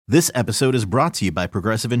This episode is brought to you by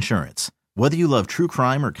Progressive Insurance. Whether you love true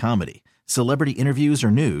crime or comedy, celebrity interviews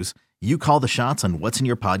or news, you call the shots on what's in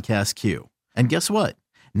your podcast queue. And guess what?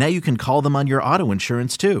 Now you can call them on your auto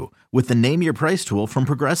insurance too with the Name Your Price tool from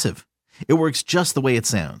Progressive. It works just the way it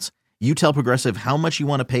sounds. You tell Progressive how much you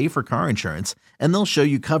want to pay for car insurance, and they'll show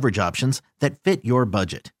you coverage options that fit your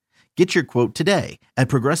budget. Get your quote today at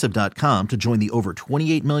Progressive.com to join the over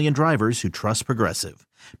 28 million drivers who trust Progressive.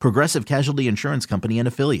 Progressive Casualty Insurance Company and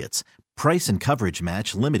Affiliates. Price and coverage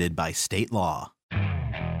match limited by state law.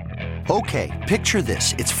 Okay, picture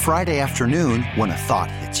this. It's Friday afternoon when a thought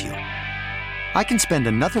hits you. I can spend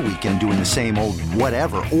another weekend doing the same old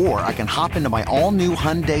whatever, or I can hop into my all-new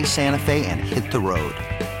Hyundai Santa Fe and hit the road.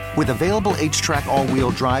 With available H-Track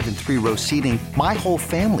all-wheel drive and 3-row seating, my whole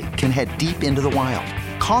family can head deep into the wild.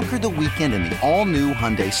 Conquer the weekend in the all-new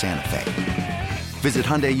Hyundai Santa Fe. Visit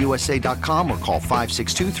HyundaiUSA.com or call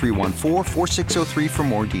 562-314-4603 for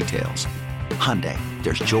more details. Hyundai,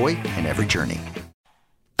 there's joy in every journey.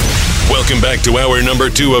 Welcome back to hour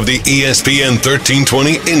number 2 of the ESPN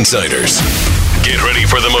 1320 Insiders. Get ready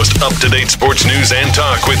for the most up-to-date sports news and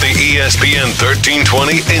talk with the ESPN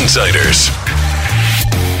 1320 Insiders.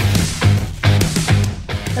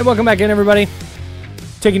 Hey, welcome back in, everybody.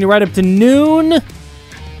 Taking you right up to noon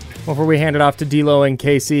before we hand it off to D'Lo and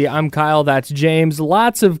Casey. I'm Kyle, that's James.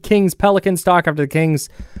 Lots of Kings Pelicans talk after the Kings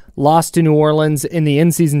lost to New Orleans in the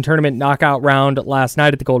in-season tournament knockout round last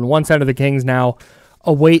night at the Golden One Center. The Kings now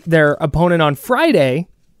await their opponent on Friday,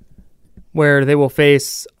 where they will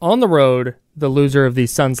face on the road the loser of the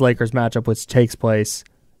Suns-Lakers matchup, which takes place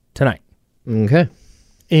tonight. Okay.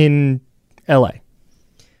 In L.A.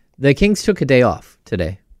 The Kings took a day off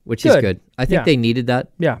today, which is good. I think they needed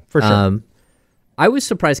that. Yeah, for sure. I was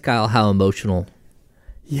surprised, Kyle, how emotional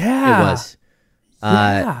it was.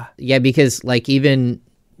 Yeah, because even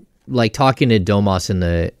talking to Domas in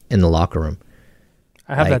the locker room.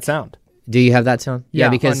 I have that sound. Do you have that sound? Yeah,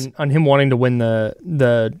 because on him wanting to win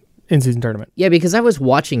the in-season tournament. Yeah, because I was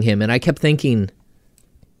watching him and I kept thinking,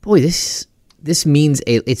 boy, this means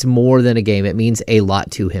it's more than a game. It means a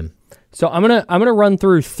lot to him. So I'm gonna run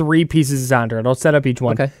through 3 pieces of sound here, and I'll set up each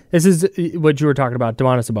one. Okay. This is what you were talking about,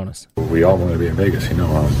 Domantas Sabonis. We all want to be in Vegas,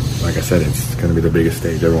 like I said, it's going to be the biggest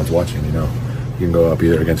stage. Everyone's watching, You can go up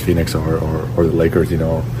either against Phoenix or the Lakers, in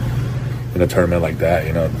a tournament like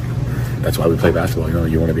that, That's why we play basketball,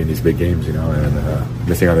 You want to be in these big games, and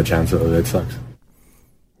missing out on the chance, it sucks.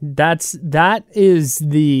 That is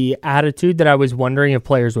the attitude that I was wondering if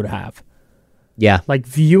players would have. Yeah. Like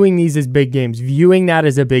viewing these as big games, viewing that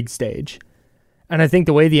as a big stage. And I think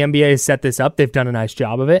the way the NBA has set this up, they've done a nice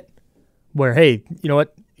job of it. Where, hey, you know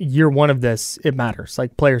what? Year one of this, it matters.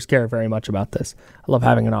 Like, players care very much about this. I love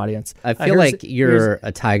having an audience. I feel like you're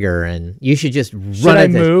a tiger and you should just run. Should I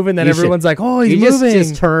move? And then everyone's like, oh, he's moving.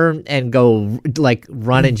 Just turn and go,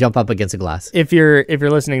 run and jump up against a glass. If you're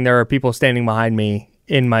listening, there are people standing behind me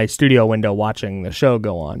in my studio window watching the show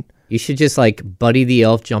go on. You should just Buddy the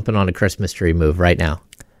Elf jumping on a Christmas tree move right now.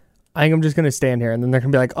 I think I'm just going to stand here, and then they're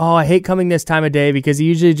going to be like, oh, I hate coming this time of day because he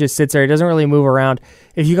usually just sits there. He doesn't really move around.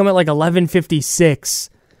 If you come at 11:56,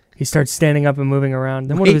 he starts standing up and moving around.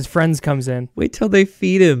 Then one of his friends comes in. Wait till they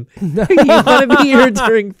feed him. You want to be here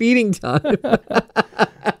during feeding time.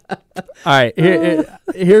 All right,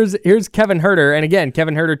 here's Kevin Huerter. And again,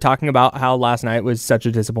 Kevin Huerter talking about how last night was such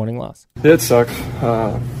a disappointing loss. Yeah, it sucked.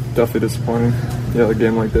 Definitely disappointing. Yeah, a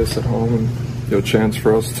game like this at home and a chance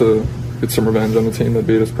for us to get some revenge on the team that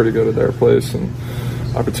beat us pretty good at their place and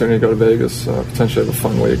opportunity to go to Vegas, potentially have a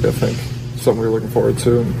fun week, I think. Something we're looking forward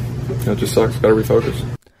to, and it just sucks. Got to refocus.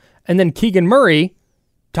 And then Keegan Murray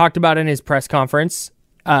talked about in his press conference,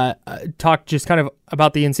 talked just kind of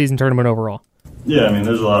about the in-season tournament overall. Yeah,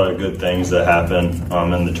 there's a lot of good things that happen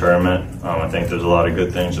in the tournament. I think there's a lot of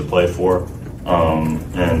good things to play for.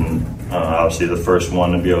 Obviously the first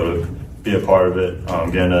one to be able to be a part of it,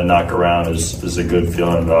 getting to knock around is a good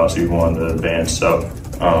feeling, but obviously we wanted to advance. So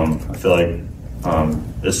I feel like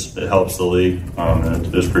it helps the league,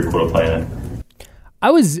 and it's pretty cool to play in it.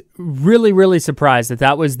 I was really, really surprised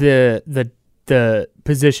that was the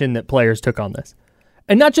position that players took on this.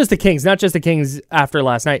 And not just the Kings after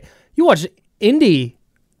last night. You watched Indy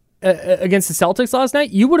against the Celtics last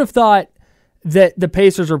night, you would have thought that the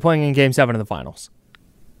Pacers were playing in Game 7 of the finals.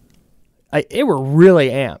 They were really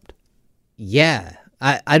amped. Yeah.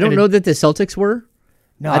 I don't know that the Celtics were.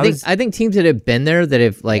 No, I think teams that have been there that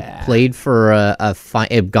have played for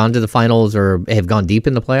have gone to the finals or have gone deep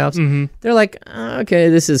in the playoffs. They're like, okay,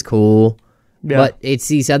 this is cool, but it's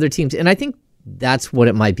these other teams, and I think that's what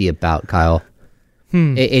it might be about, Kyle.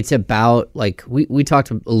 It's about, like, we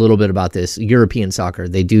talked a little bit about this. European soccer,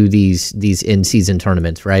 they do these in-season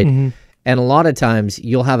tournaments, right? Mm-hmm. And a lot of times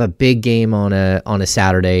you'll have a big game on a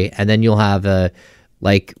Saturday, and then you'll have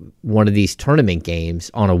one of these tournament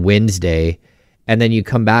games on a Wednesday, and then you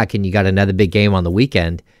come back and you got another big game on the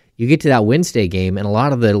weekend. You get to that Wednesday game, and a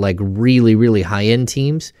lot of the like really, really high-end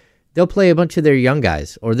teams, they'll play a bunch of their young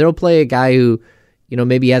guys, or they'll play a guy who,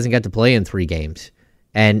 maybe hasn't got to play in 3 games,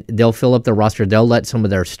 and they'll fill up the roster. They'll let some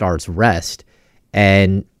of their stars rest,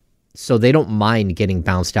 and so they don't mind getting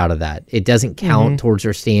bounced out of that. It doesn't count towards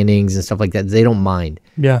their standings and stuff like that. They don't mind.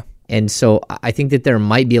 Yeah. And so I think that there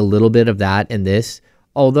might be a little bit of that in this,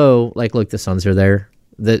 although, like, look, the Suns are there,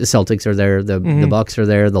 the Celtics are there, the Bucks are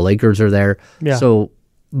there, the Lakers are there. Yeah. So,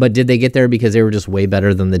 but did they get there because they were just way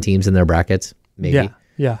better than the teams in their brackets? Maybe.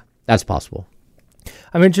 Yeah. That's possible.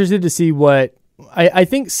 I'm interested to see what I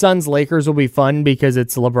think Suns Lakers will be fun because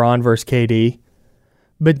it's LeBron versus KD.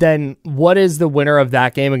 But then what is the winner of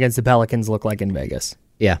that game against the Pelicans look like in Vegas?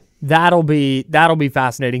 Yeah. That'll be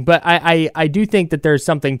fascinating. But I do think that there's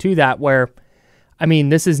something to that where, I mean,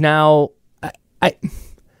 this is now I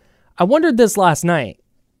wondered this last night.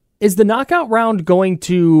 Is the knockout round going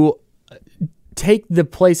to take the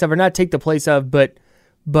place of, or not take the place of, but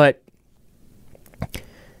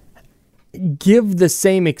give the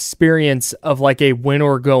same experience of like a win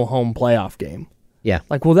or go home playoff game? Yeah.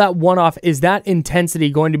 Like, will that one-off, is that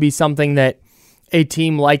intensity going to be something that a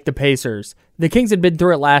team like the Pacers, the Kings had been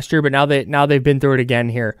through it last year, but now they've been through it again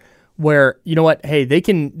here, where, you know what, hey, they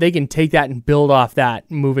can take that and build off that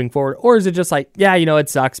moving forward? Or is it just like, yeah, it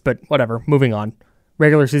sucks, but whatever, moving on.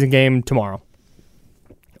 Regular season game tomorrow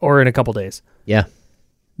or in a couple days. Yeah.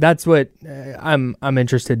 That's what I'm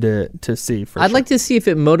interested to see. I'd like to see if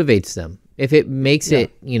it motivates them, if it makes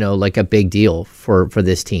it, like a big deal for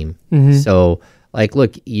this team. Mm-hmm. So, like,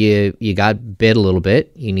 look, you got bit a little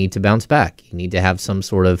bit. You need to bounce back. You need to have some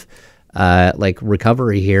sort of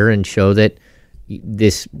recovery here and show that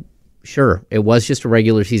this, sure, it was just a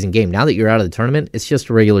regular season game. Now that you're out of the tournament, it's just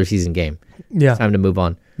a regular season game. Yeah. It's time to move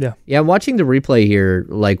on. Yeah. Yeah, watching the replay here,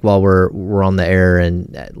 like, while we're on the air,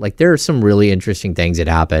 and like, there are some really interesting things that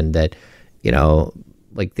happened that,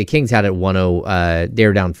 like the Kings had it 1-0, they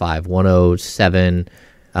were down 5, 107.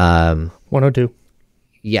 102.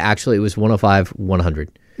 Yeah, actually, it was 105-100.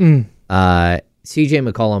 CJ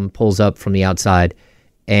McCollum pulls up from the outside,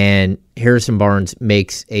 and Harrison Barnes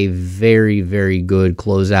makes a very, very good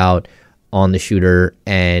closeout on the shooter,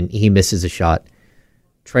 and he misses a shot.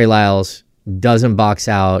 Trey Lyles doesn't box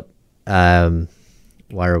out Herb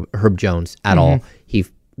Jones at all. He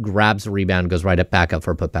grabs the rebound, goes right back up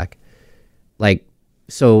for a putback. Like,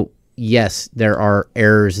 so, yes, there are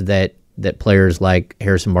errors that players like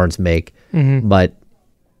Harrison Barnes make, but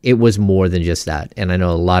it was more than just that. And I know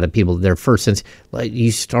a lot of people, their first sense, like,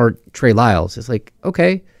 you start Trey Lyles. It's like,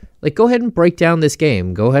 okay, like, go ahead and break down this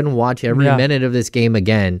game. Go ahead and watch every minute of this game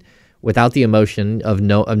again without the emotion of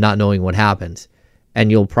not knowing what happens. And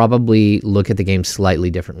you'll probably look at the game slightly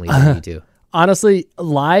differently than you do. Honestly,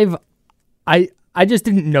 live, I just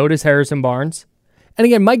didn't notice Harrison Barnes. And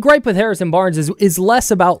again, my gripe with Harrison Barnes is less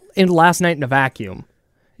about in last night in a vacuum.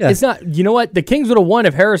 Yeah. It's not, you know what? The Kings would have won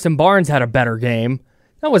if Harrison Barnes had a better game.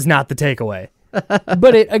 That was not the takeaway.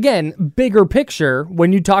 But again, bigger picture,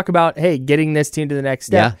 when you talk about, hey, getting this team to the next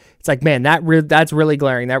step, it's like, man, that's really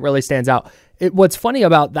glaring. That really stands out. What's funny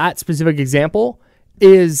about that specific example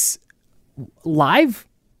is live,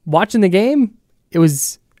 watching the game, it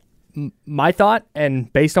was my thought,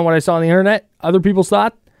 and based on what I saw on the internet, other people's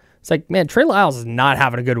thought, it's like, man, Trey Lyles is not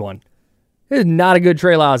having a good one. It is not a good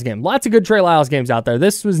Trey Lyles game. Lots of good Trey Lyles games out there.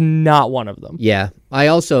 This was not one of them. Yeah, I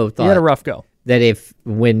also thought he had a rough go. That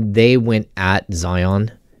when they went at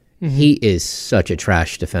Zion, he is such a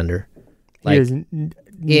trash defender. Like,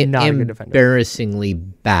 he is not a good defender. Embarrassingly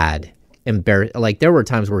bad. Like, there were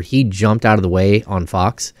times where he jumped out of the way on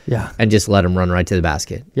Fox and just let him run right to the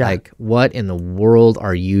basket. Yeah. Like, what in the world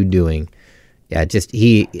are you doing? Yeah,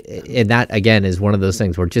 and that, again, is one of those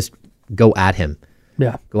things where just go at him.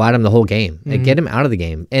 Yeah. Go at him the whole game and get him out of the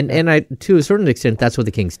game. And I, to a certain extent, that's what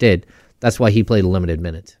the Kings did. That's why he played limited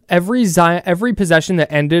minutes. Every possession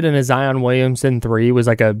that ended in a Zion Williamson 3 was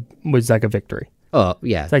like a victory. Oh,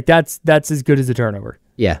 yeah. It's like that's as good as a turnover.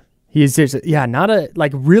 Yeah. He is just, not a,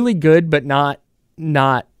 like, really good, but not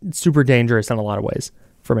super dangerous in a lot of ways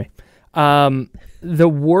for me. The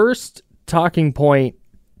worst talking point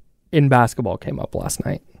in basketball came up last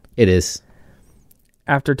night. It is.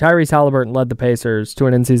 After Tyrese Halliburton led the Pacers to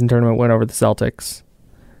an in-season tournament win over the Celtics,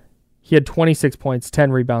 he had 26 points,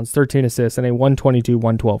 10 rebounds, 13 assists, and a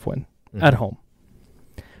 122-112 win at home.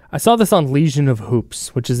 I saw this on Legion of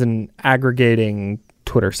Hoops, which is an aggregating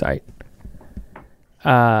Twitter site.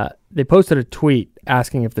 They posted a tweet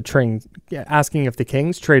asking if the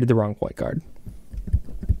Kings traded the wrong point guard.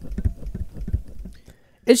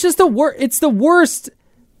 It's just it's the worst.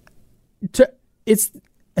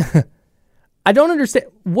 I don't understand.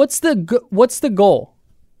 What's the goal?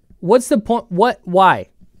 What's the point? Why?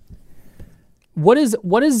 What has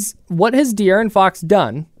De'Aaron Fox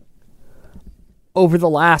done over the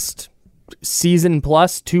last season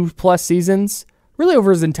plus, 2+ seasons? Really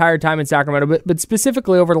over his entire time in Sacramento, but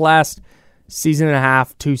specifically over the last season and a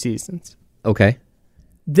half, 2 seasons. Okay.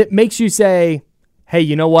 That makes you say, hey,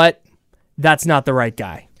 you know what? That's not the right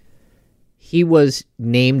guy. He was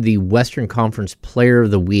named the Western Conference Player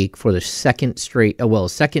of the Week for the second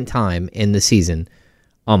time in the season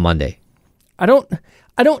on Monday. I don't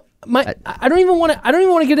even want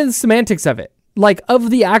to get into the semantics of it. Like, of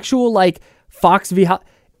the actual, like, Fox v.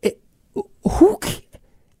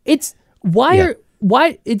 It's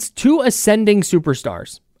 2 ascending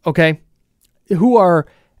superstars, okay, who are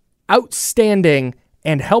outstanding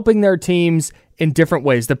and helping their teams in different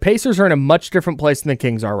ways. The Pacers are in a much different place than the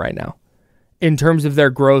Kings are right now in terms of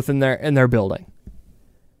their growth and their building.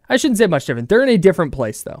 I shouldn't say much different. They're in a different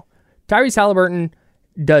place, though. Tyrese Halliburton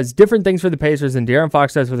does different things for the Pacers than De'Aaron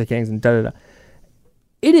Fox does for the Kings, and da-da-da.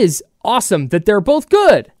 It is awesome that they're both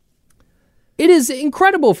good. It is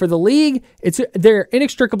incredible for the league. They're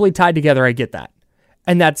inextricably tied together, I get that.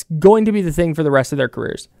 And that's going to be the thing for the rest of their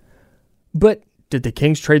careers. But did the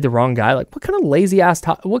Kings trade the wrong guy? Like, what kind of lazy-ass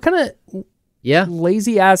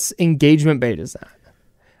lazy-ass engagement bait is that?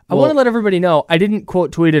 I want to let everybody know I didn't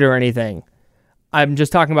quote tweet it or anything. I'm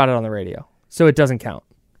just talking about it on the radio, so it doesn't count.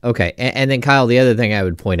 Okay, and then Kyle, the other thing I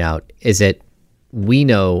would point out is that we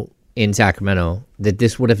know in Sacramento that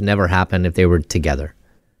this would have never happened if they were together.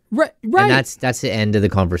 Right. And that's the end of the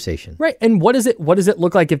conversation. Right. And what does it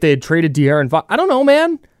look like if they had traded De'Aaron Fox? I don't know,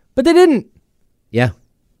 man, but they didn't. Yeah.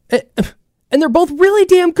 And they're both really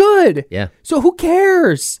damn good. Yeah. So who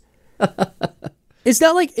cares? It's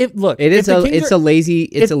not like it's a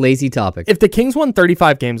lazy topic. If the Kings won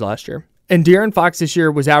 35 games last year and De'Aaron Fox this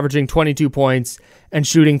year was averaging 22 points and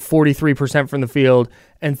shooting 43% from the field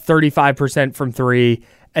and 35% from 3,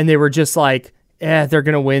 and they were just like, they're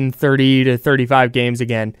going to win 30 to 35 games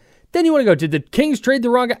again, then you want to go, did the Kings trade the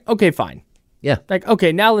wrong guy? Okay, fine. Yeah. Like,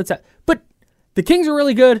 okay, now but the Kings are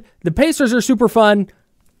really good. The Pacers are super fun.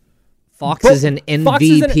 Fox is an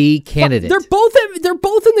MVP candidate. They're both in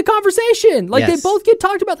the conversation. Like, yes. They both get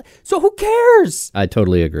talked about. So who cares? I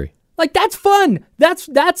totally agree. Like, that's fun.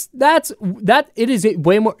 It is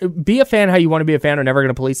way more. Be a fan how you want to be a fan. I'm never going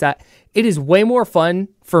to police that. It is way more fun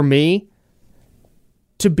for me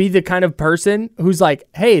to be the kind of person who's like,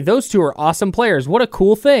 hey, those two are awesome players. What a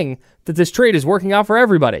cool thing that this trade is working out for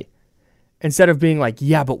everybody. Instead of being like,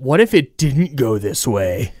 yeah, but what if it didn't go this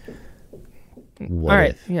way? What All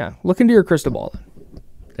right, if? yeah. Look into your crystal ball then.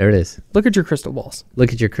 There it is. Look at your crystal balls.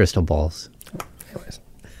 Look at your crystal balls. Anyways,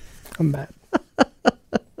 I'm bad. All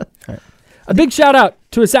right. A big shout out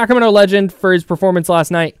to a Sacramento legend for his performance last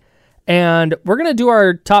night. And we're going to do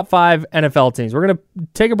our top 5 NFL teams. We're going to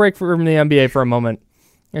take a break from the NBA for a moment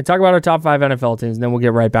and talk about our top 5 NFL teams, and then we'll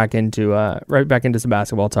get right back into some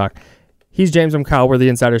basketball talk. He's James. I'm Kyle. We're the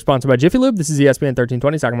Insider, sponsored by Jiffy Lube. This is ESPN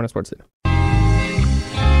 1320, Sacramento Sports City.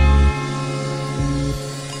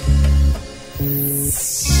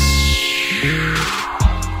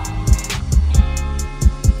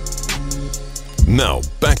 Now,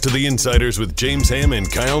 back to the Insiders with James Ham and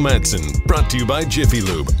Kyle Madsen, brought to you by Jiffy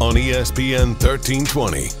Lube on ESPN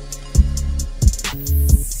 1320.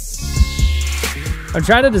 I'm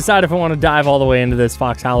trying to decide if I want to dive all the way into this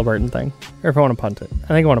Fox Halliburton thing, or if I want to punt it. I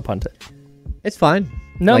think I want to punt it. It's fine.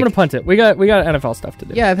 No, I'm going to punt it. We got NFL stuff to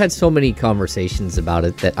do. Yeah, I've had so many conversations about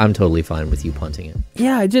it that I'm totally fine with you punting it.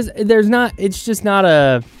 Yeah, it's just not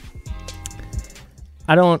a.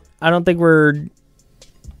 I don't think we're.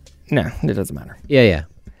 No, it doesn't matter. Yeah.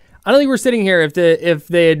 I don't think we're sitting here if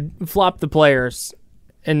they had flopped the players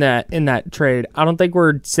in that trade. I don't think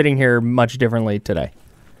we're sitting here much differently today.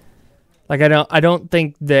 Like, I don't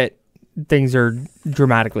think that things are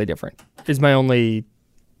dramatically different. Is my only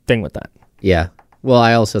thing with that. Yeah. Well,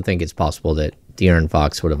 I also think it's possible that De'Aaron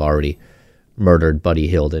Fox would have already murdered Buddy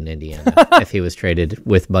Hield in Indiana if he was traded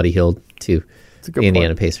with Buddy Hield to the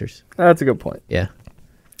Indiana Pacers. That's a good point. Yeah.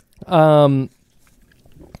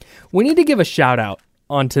 We need to give a shout out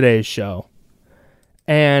on today's show,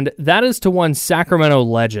 and that is to one Sacramento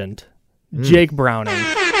legend, Jake Browning.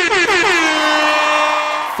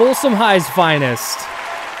 Folsom High's finest.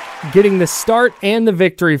 getting the start and the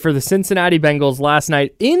victory for the Cincinnati Bengals last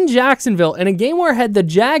night in Jacksonville in a game where had the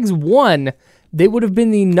Jags won, they would have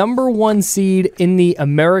been the number 1 seed in the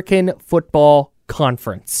American Football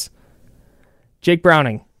Conference. Jake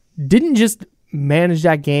Browning didn't just manage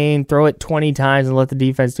that game, throw it 20 times and let the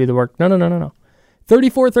defense do the work. No.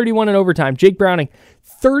 34-31 in overtime. Jake Browning,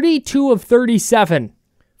 32 of 37,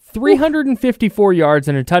 354 yards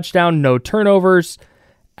and a touchdown, no turnovers,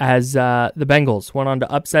 as the Bengals went on to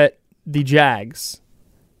upset the Jags.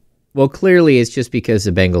 Well, clearly it's just because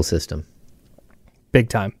of the Bengal system. Big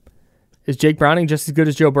time. Is Jake Browning just as good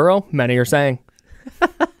as Joe Burrow? Many are saying.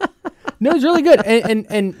 No, he's really good.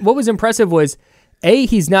 And what was impressive was,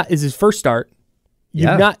 is his first start.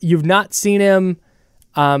 You've not seen him.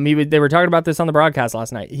 They were talking about this on the broadcast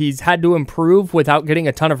last night. He's had to improve without getting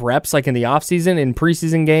a ton of reps, like in the offseason, in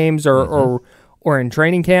preseason games, or in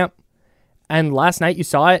training camp. And last night you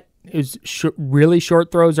saw it. It was really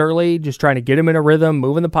short throws early, just trying to get him in a rhythm,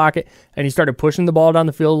 move in the pocket, and he started pushing the ball down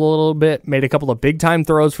the field a little bit, made a couple of big-time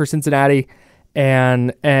throws for Cincinnati,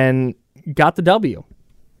 and got the W.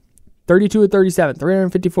 32 of 37,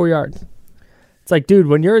 354 yards. It's like, dude,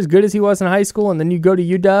 when you're as good as he was in high school and then you go to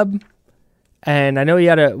UW, and I know he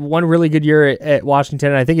had one really good year at Washington,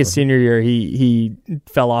 and I think his senior year he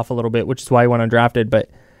fell off a little bit, which is why he went undrafted, but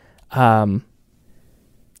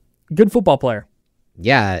good football player.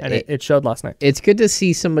 Yeah. And it showed last night. It's good to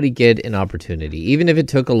see somebody get an opportunity, even if it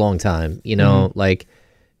took a long time, like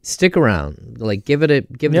stick around, like give it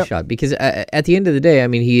a shot, because at the end of the day, I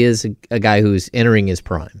mean, he is a guy who's entering his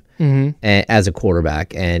prime as a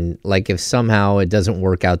quarterback. And like, if somehow it doesn't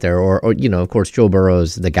work out there or, of course, Joe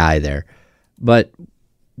Burrow's the guy there, but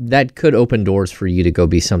that could open doors for you to go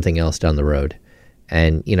be something else down the road.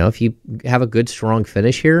 And, if you have a good, strong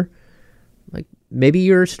finish here, like maybe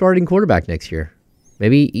you're starting quarterback next year.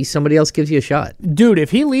 Maybe somebody else gives you a shot. Dude, if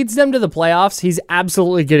he leads them to the playoffs, he's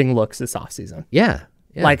absolutely getting looks this offseason. Yeah.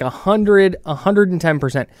 Like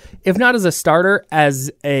 110%. If not as a starter, as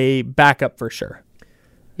a backup for sure.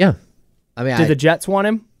 Yeah. I mean, do the Jets want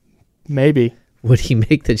him? Maybe. Would he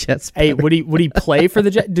make the Jets better? Hey, would he play for the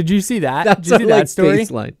Jets? Did you see that? That's Did you see that story?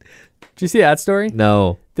 Baseline. Did you see that story?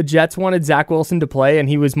 No. The Jets wanted Zach Wilson to play, and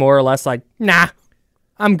he was more or less like, nah,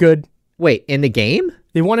 I'm good. Wait, in the game?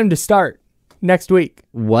 They want him to start next week.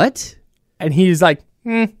 What? And he's like,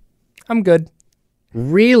 I'm good.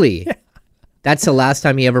 Really? That's the last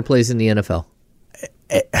time he ever plays in the NFL.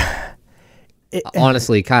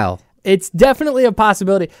 Honestly, Kyle. It's definitely a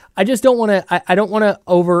possibility. I just don't want to. I don't want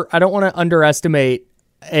to underestimate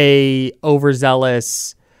a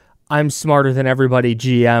overzealous, I'm smarter than everybody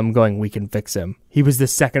GM going, we can fix him. He was the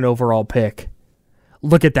 2nd overall pick.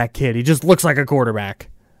 Look at that kid. He just looks like a quarterback.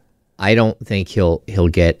 I don't think he'll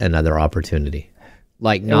get another opportunity.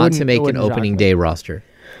 Like, not to make an opening day roster.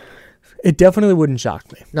 It definitely wouldn't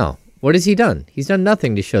shock me. No. What has he done? He's done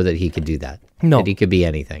nothing to show that he could do that. No. That he could be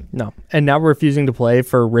anything. No. And now we're refusing to play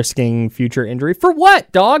for risking future injury. For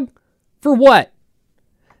what, dog? For what?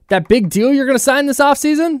 That big deal you're going to sign this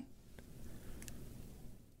offseason?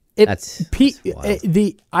 That's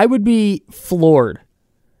wild. I would be floored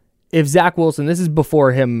if Zach Wilson, this is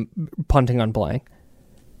before him punting on playing,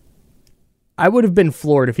 I would have been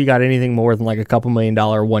floored if he got anything more than like a couple $1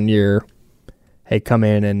 million 1 year, hey, come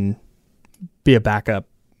in and be a backup.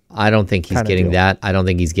 I don't think he's getting that. I don't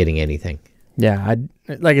think he's getting anything. Yeah,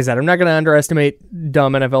 like I said, I'm not going to underestimate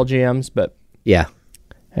dumb NFL GMs, but yeah.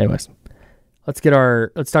 Anyways, let's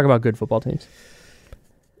talk about good football teams.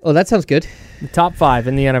 Oh, that sounds good. The top 5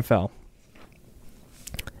 in the NFL.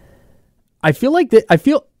 I feel like I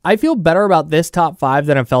feel better about this top 5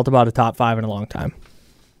 than I've felt about a top 5 in a long time.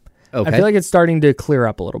 Okay. I feel like it's starting to clear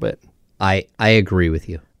up a little bit. I agree with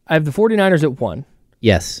you. I have the 49ers at 1.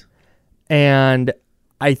 Yes. And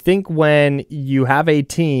I think when you have a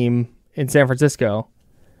team in San Francisco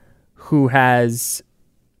who has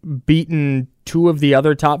beaten 2 of the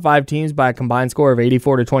other top 5 teams by a combined score of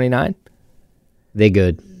 84-29, they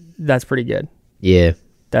good. That's pretty good. Yeah.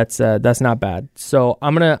 That's not bad. So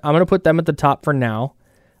I'm gonna put them at the top for now.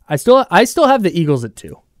 I still have the Eagles at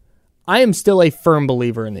 2. I am still a firm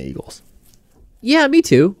believer in the Eagles. Yeah, me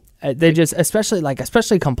too. They just, especially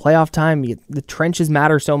come playoff time, the trenches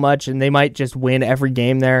matter so much, and they might just win every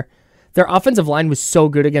game there. Their offensive line was so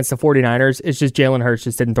good against the 49ers. It's just Jalen Hurts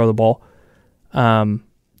just didn't throw the ball. So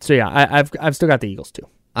yeah, I've still got the Eagles too.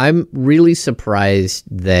 I'm really surprised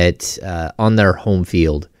that on their home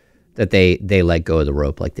field that they let go of the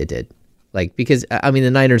rope like they did. Like, because I mean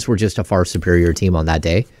the Niners were just a far superior team on that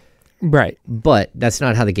day. Right. But that's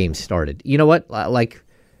not how the game started. You know what? Like,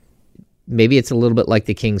 maybe it's a little bit like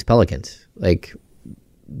the Kings Pelicans. Like,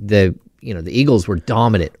 the Eagles were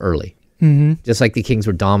dominant early, just like the Kings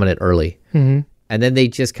were dominant early. And then they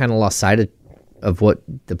just kind of lost sight of what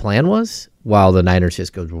the plan was, while the Niners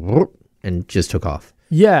just go whoop and just took off.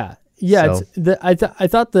 Yeah. So- I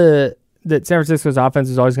thought that San Francisco's offense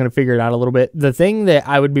was always going to figure it out a little bit. The thing that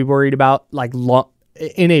I would be worried about, like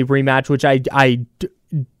in a rematch, which I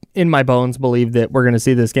in my bones believe that we're going to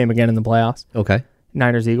see this game again in the playoffs. Okay.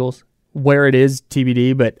 Niners-Eagles. Where it is,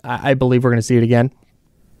 TBD, but I believe we're going to see it again.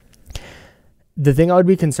 The thing I would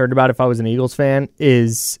be concerned about if I was an Eagles fan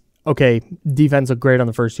is, okay, defense looked great on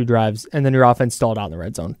the first 2 drives, and then your offense stalled out in the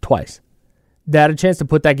red zone twice. They had a chance to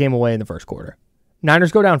put that game away in the first quarter.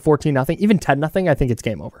 Niners go down 14-0, even 10-0, I think it's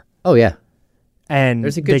game over. Oh, yeah. And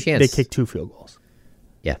There's a good chance. They kicked 2 field goals.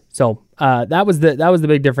 Yeah. So that was the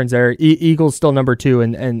big difference there. Eagles still number 2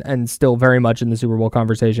 and still very much in the Super Bowl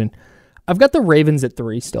conversation. I've got the Ravens at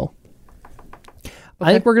 3 still.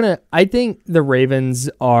 Okay. I think the Ravens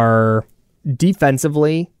are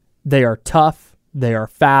defensively, they are tough, they are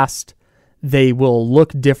fast, they will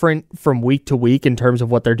look different from week to week in terms of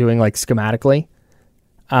what they're doing, like schematically.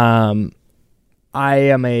 I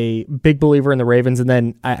am a big believer in the Ravens, and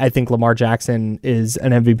then I think Lamar Jackson is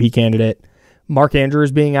an MVP candidate. Mark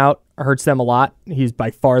Andrews being out hurts them a lot. He's by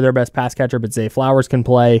far their best pass catcher, but Zay Flowers can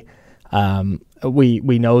play.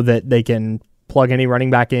 We know that they can plug any running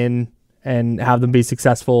back in and have them be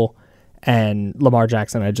successful. And Lamar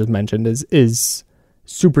Jackson, I just mentioned, is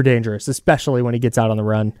super dangerous, especially when he gets out on the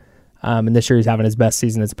run. And this year he's having his best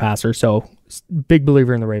season as a passer. So big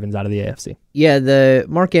believer in the Ravens out of the AFC. Yeah, the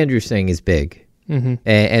Mark Andrews thing is big.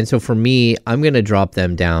 And so for me, I'm going to drop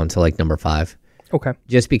them down to like number 5. Okay.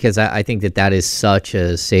 Just because I think that is such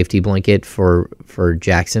a safety blanket for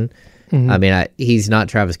Jackson. I mean, he's not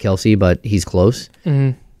Travis Kelce, but he's close.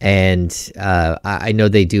 And I know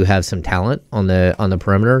they do have some talent on the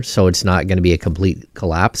perimeter, so it's not going to be a complete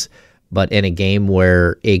collapse. But in a game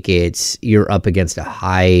where you're up against a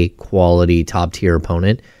high quality top tier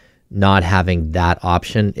opponent, not having that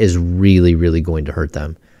option is really, really going to hurt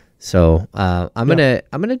them. So I'm gonna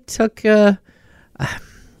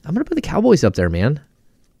put the Cowboys up there, man.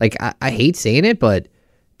 Like I hate saying it, but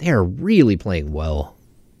they are really playing well.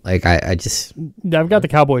 Like I've got the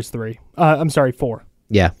Cowboys 3. I'm sorry, 4.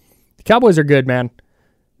 Yeah. The Cowboys are good, man.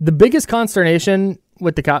 The biggest consternation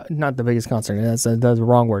with not the biggest consternation, that's the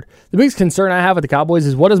wrong word. The biggest concern I have with the Cowboys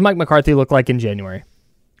is, what does Mike McCarthy look like in January?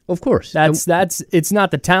 Of course. It's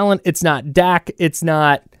not the talent, it's not Dak, it's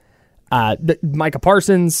not Micah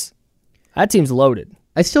Parsons. That team's loaded.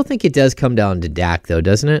 I still think it does come down to Dak, though,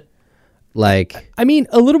 doesn't it? Like, I mean,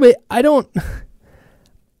 a little bit. I don't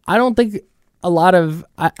think a lot of.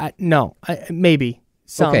 Maybe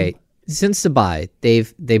some. Okay, since the bye, they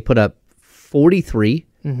put up 43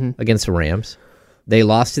 against the Rams. They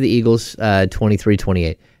lost to the Eagles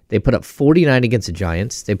 23-28. They put up 49 against the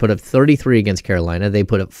Giants. They put up 33 against Carolina. They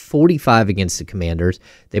put up 45 against the Commanders.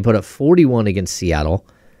 They put up 41 against Seattle.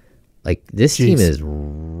 Like, this team is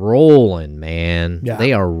rolling, man. Yeah.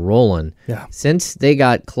 They are rolling. Yeah. Since they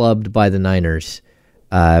got clubbed by the Niners,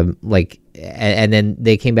 and then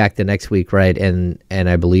they came back the next week, right? And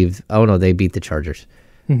I believe, they beat the Chargers.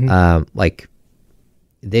 Like,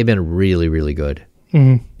 they've been really, really good.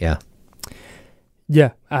 Yeah.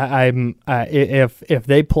 Yeah, I'm. If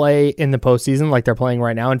they play in the postseason like they're playing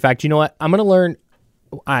right now, in fact, you know what? I'm gonna learn.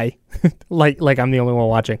 Like I'm the only one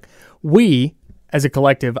watching. We, as a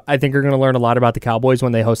collective, I think are gonna learn a lot about the Cowboys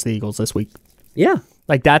when they host the Eagles this week. Yeah,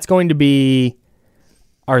 like that's going to be.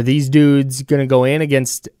 Are these dudes gonna go in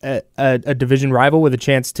against a division rival with a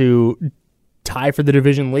chance to tie for the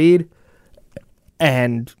division lead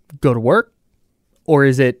and go to work, or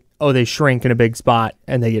is it they shrink in a big spot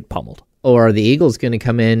and they get pummeled? Or are the Eagles going to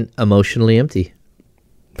come in emotionally empty?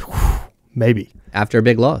 Maybe. After a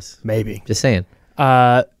big loss. Maybe. Just saying.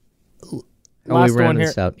 Last one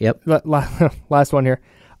here. Yep. Last one here.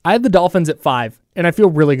 I have the Dolphins at 5, and I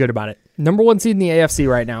feel really good about it. Number 1 seed in the AFC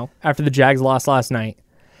right now after the Jags lost last night.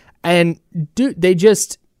 And dude,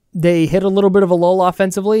 they hit a little bit of a lull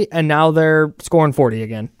offensively, and now they're scoring 40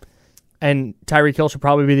 again. And Tyreek Hill should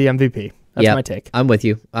probably be the MVP. That's my take. I'm with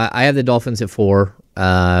you. I have the Dolphins at 4.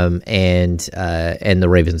 And the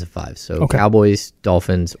Ravens at 5. So okay. Cowboys,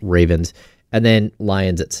 Dolphins, Ravens, and then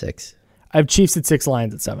Lions at 6. I have Chiefs at 6,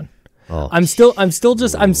 Lions at 7. Oh, they're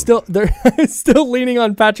still leaning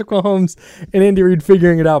on Patrick Mahomes and Andy Reid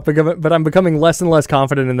figuring it out, but I'm becoming less and less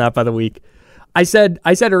confident in that by the week. I said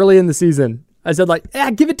early in the season,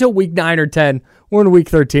 give it till week 9 or 10. We're in week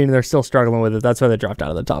 13 and they're still struggling with it. That's why they dropped out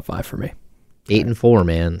of the top 5 for me. 8-4,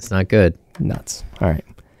 man. It's not good. Nuts. All right.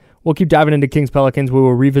 We'll keep diving into Kings Pelicans. We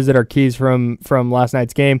will revisit our keys from last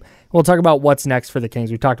night's game. We'll talk about what's next for the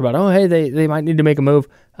Kings. We talked about, they might need to make a move.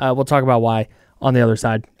 We'll talk about why on the other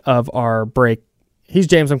side of our break. He's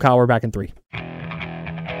James. I'm Kyle. We're back in 3.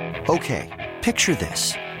 Okay, picture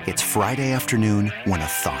this. It's Friday afternoon when a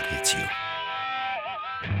thought hits you.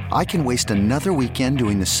 I can waste another weekend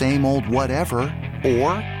doing the same old whatever,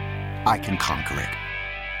 or I can conquer it.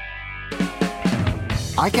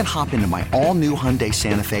 I can hop into my all-new Hyundai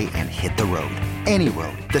Santa Fe and hit the road. Any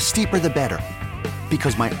road. The steeper, the better.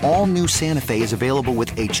 Because my all-new Santa Fe is available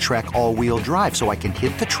with H-Track all-wheel drive, so I can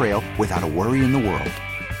hit the trail without a worry in the world.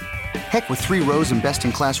 Heck, with 3 rows and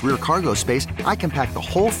best-in-class rear cargo space, I can pack the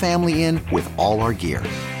whole family in with all our gear.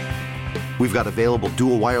 We've got available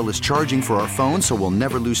dual wireless charging for our phones, so we'll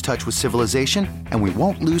never lose touch with civilization, and we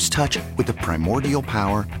won't lose touch with the primordial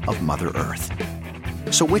power of Mother Earth.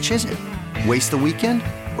 So which is it? Waste the weekend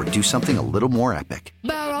or do something a little more epic?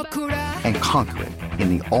 And conquer it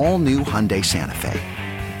in the all-new Hyundai Santa Fe.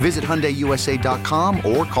 Visit HyundaiUSA.com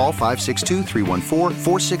or call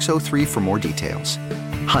 562-314-4603 for more details.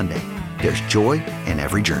 Hyundai, there's joy in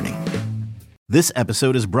every journey. This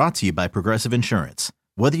episode is brought to you by Progressive Insurance.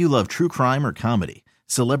 Whether you love true crime or comedy,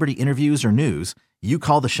 celebrity interviews or news, you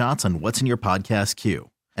call the shots on what's in your podcast queue.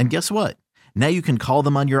 And guess what? Now you can call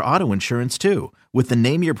them on your auto insurance too with the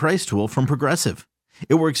Name Your Price tool from Progressive.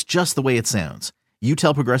 It works just the way it sounds. You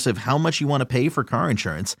tell Progressive how much you want to pay for car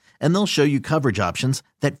insurance, and they'll show you coverage options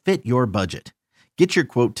that fit your budget. Get your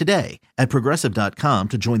quote today at Progressive.com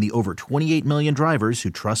to join the over 28 million drivers who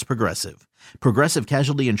trust Progressive. Progressive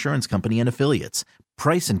Casualty Insurance Company and Affiliates.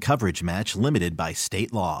 Price and coverage match limited by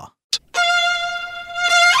state law.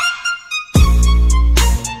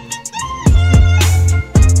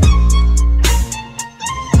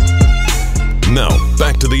 Now,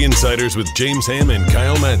 back to the Insiders with James Ham and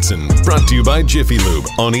Kyle Madsen. Brought to you by Jiffy Lube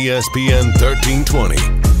on ESPN 1320.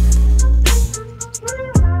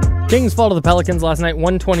 Kings fall to the Pelicans last night,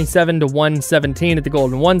 127-117 at the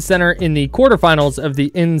Golden One Center in the quarterfinals of the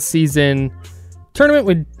in-season tournament.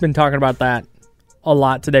 We've been talking about that a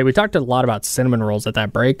lot today. We talked a lot about cinnamon rolls at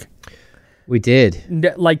that break. We did.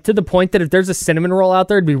 Like, to the point that if there's a cinnamon roll out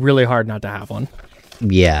there, it'd be really hard not to have one.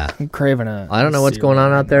 Yeah. I'm craving a... I don't know what's going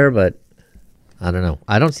on out there, but I don't know.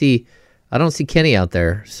 I don't see Kenny out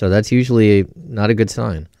there, so that's usually not a good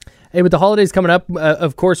sign. Hey, with the holidays coming up,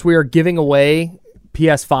 of course, we are giving away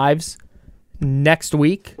PS5s next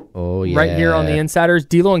week. Oh, yeah. Right here on the Insiders.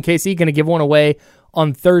 D'Lo and KC going to give one away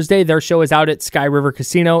on Thursday. Their show is out at Sky River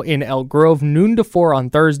Casino in Elk Grove, noon to 4 on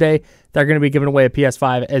Thursday. They're going to be giving away a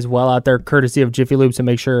PS5 as well out there, courtesy of Jiffy Lube, so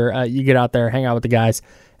make sure you get out there, hang out with the guys,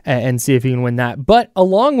 and see if you can win that. But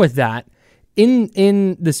along with that,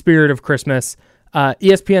 in the spirit of Christmas,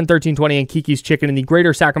 ESPN 1320 and Kiki's Chicken in the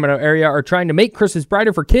greater Sacramento area are trying to make Christmas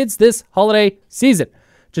brighter for kids this holiday season.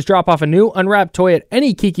 Just drop off a new unwrapped toy at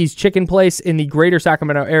any Kiki's Chicken place in the greater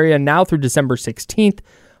Sacramento area now through December 16th.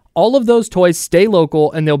 All of those toys stay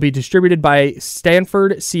local, and they'll be distributed by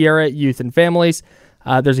Stanford Sierra Youth and Families.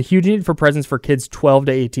 There's a huge need for presents for kids 12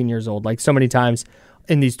 to 18 years old. Like so many times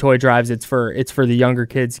in these toy drives, it's for the younger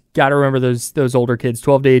kids. Got to remember those older kids,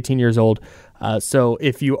 12 to 18 years old. So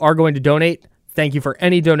if you are going to donate, thank you for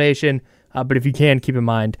any donation. But if you can, keep in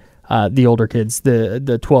mind the older kids,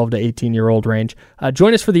 the 12 to 18-year-old range.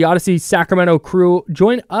 Join us for the Odyssey Sacramento crew.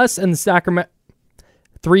 Join us and the Sacramento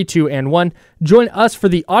 3, 2, and 1. Join us for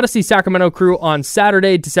the Odyssey Sacramento crew on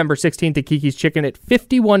Saturday, December 16th at Kiki's Chicken at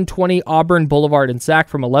 5120 Auburn Boulevard in Sac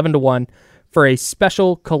from 11 to 1 for a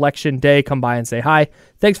special collection day. Come by and say hi.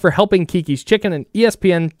 Thanks for helping Kiki's Chicken and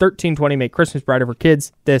ESPN 1320 make Christmas brighter for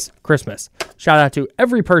kids this Christmas. Shout out to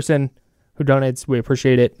every person who donates. We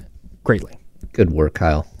appreciate it greatly. Good work,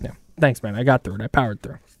 Kyle. Yeah. Thanks, man. I got through it. I powered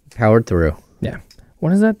through. Powered through. Yeah.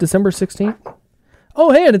 When is that? December 16th?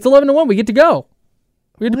 Oh, hey, and it's 11 to 1. We get to go.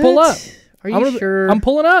 We get to pull up. Are you sure? I'm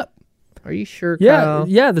pulling up. Are you sure, Kyle?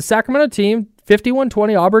 Yeah. The Sacramento team,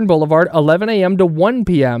 5120 Auburn Boulevard, 11 a.m. to 1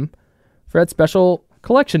 p.m. for that special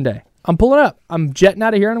collection day. I'm pulling up. I'm jetting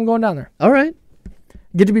out of here, and I'm going down there. All right.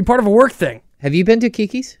 Get to be part of a work thing. Have you been to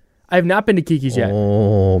Kiki's? I have not been to Kiki's yet.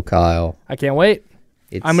 Oh, Kyle. I can't wait.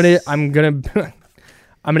 I'm gonna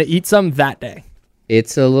eat some that day.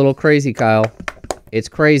 It's a little crazy, Kyle. It's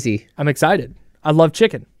crazy. I'm excited. I love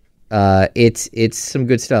chicken. It's some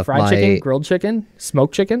good stuff. Fried chicken, grilled chicken,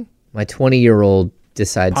 smoked chicken. My 20-year-old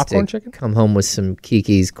decides popcorn to chicken? come home with some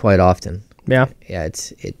Kiki's quite often. Yeah. Yeah,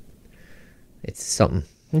 it's something.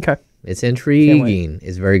 Okay. It's intriguing.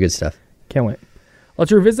 It's very good stuff. Can't wait.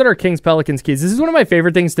 Let's revisit our Kings Pelicans keys. This is one of my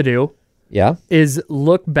favorite things to do. Yeah. Is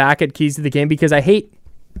look back at keys to the game because I hate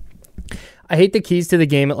I hate the keys to the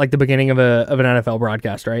game at like the beginning of an NFL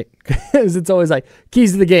broadcast, right? Because it's always like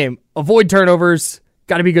keys to the game: avoid turnovers,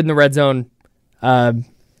 got to be good in the red zone, got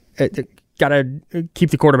to keep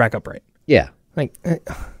the quarterback upright. Yeah. Like,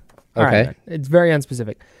 all right, man. It's very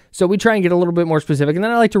unspecific. So we try and get a little bit more specific, and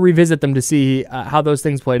then I like to revisit them to see how those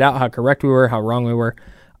things played out, how correct we were, how wrong we were.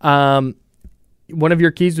 One of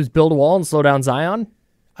your keys was build a wall and slow down Zion.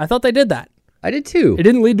 I thought they did that. I did too. It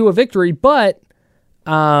didn't lead to a victory, but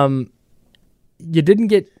you didn't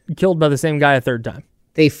get killed by the same guy a third time.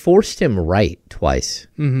 They forced him right twice,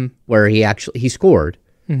 where he scored,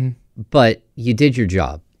 but you did your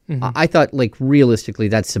job. I thought, like, realistically,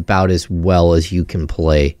 that's about as well as you can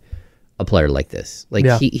play a player like this. Like,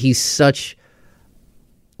 he's such,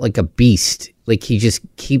 like, a beast. Like, he just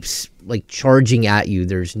keeps, like, charging at you.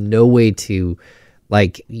 There's no way to,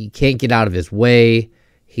 like, you can't get out of his way.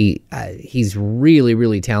 He's really,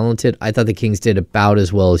 really talented. I thought the Kings did about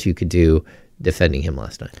as well as you could do defending him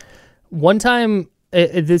last night. One time,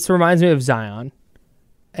 this reminds me of Zion,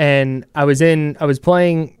 and I was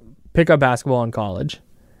playing pickup basketball in college,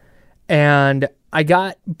 and I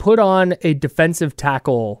got put on a defensive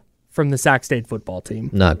tackle from the Sac State football team.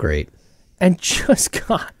 Not great. And just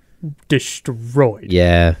got destroyed.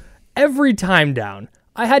 Yeah. Every time down.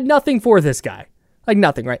 I had nothing for this guy. Like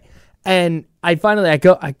nothing, right? And I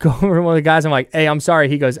go over to one of the guys, I'm like, hey, I'm sorry.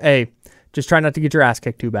 He goes, hey, just try not to get your ass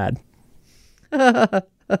kicked too bad. All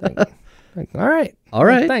right.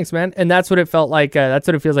 Well, thanks, man. And that's what it felt like. That's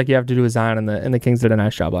what it feels like you have to do with Zion, and the Kings did a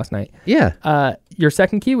nice job last night. Yeah. Your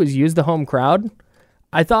second key was use the home crowd.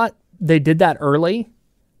 I thought they did that early,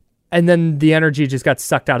 and then the energy just got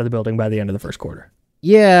sucked out of the building by the end of the first quarter.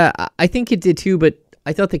 Yeah, I think it did too, but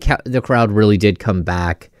I thought the crowd really did come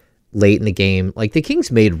back late in the game. Like, the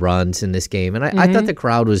Kings made runs in this game, and I thought the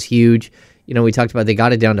crowd was huge. You know, we talked about they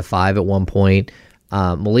got it down to 5 at one point.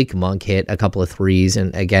 Malik Monk hit a couple of threes,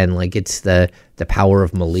 and again, like, it's the power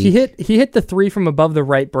of Malik. He hit the 3 from above the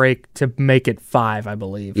right break to make it 5, I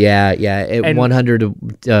believe. Yeah, at 100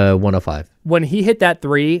 to 105. When he hit that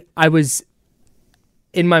 3, I was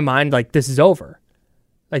in my mind like, this is over.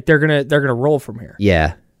 Like, they're gonna roll from here.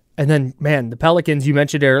 Yeah. And then, man, the Pelicans, you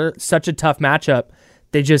mentioned earlier, such a tough matchup.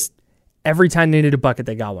 They just, every time they needed a bucket,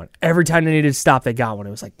 they got one. Every time they needed to stop, they got one.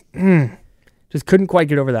 It was like, just couldn't quite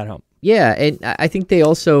get over that hump. Yeah, and I think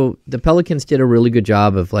the Pelicans did a really good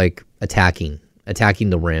job of, like, attacking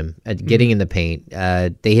the rim, getting in the paint.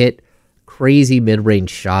 They hit crazy mid-range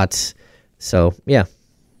shots. So, yeah.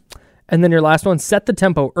 And then your last one, set the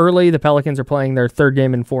tempo early. The Pelicans are playing their third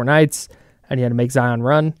game in 4 nights, and you had to make Zion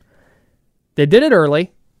run. They did it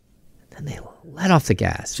early. Then they let off the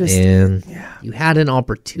gas, man. Yeah. You had an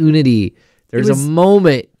opportunity. There's a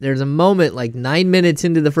moment like 9 minutes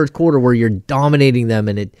into the first quarter where you're dominating them,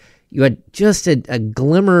 and you had just a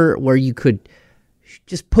glimmer where you could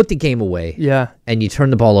just put the game away. Yeah. And you turn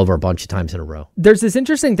the ball over a bunch of times in a row. There's this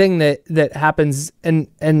interesting thing that happens, and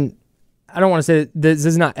I don't want to say this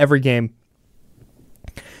is not every game,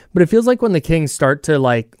 but it feels like when the Kings start to,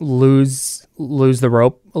 like, lose the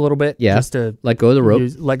rope a little bit. Yeah. Just to let go of the rope.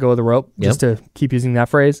 Let go of the rope. Yep. Just to keep using that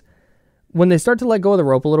phrase. When they start to let go of the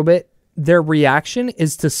rope a little bit, their reaction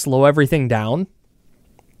is to slow everything down.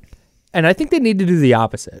 And I think they need to do the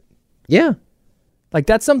opposite. Yeah. Like,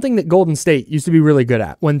 that's something that Golden State used to be really good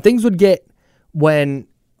at. When things would get,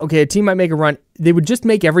 a team might make a run, they would just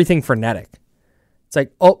make everything frenetic. It's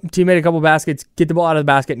like, team made a couple baskets, get the ball out of the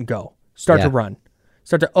basket and go. Start to run.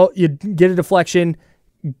 You get a deflection,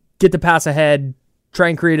 get the pass ahead, try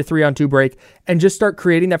and create a 3-on-2 break, and just start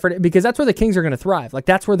creating that because that's where the Kings are going to thrive. Like,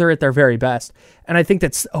 that's where they're at their very best. And I think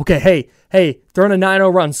that's, okay, hey, throwing a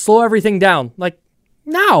 9-0 run, slow everything down. Like,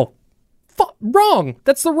 no. Wrong.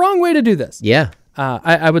 That's the wrong way to do this. Yeah.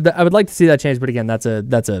 I would like to see that change, but again, that's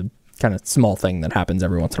a kind of small thing that happens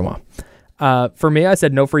every once in a while. For me, I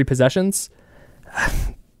said no free possessions.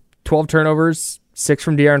 12 turnovers, 6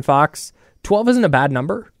 from De'Aaron Fox. 12 isn't a bad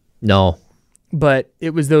number. No. But it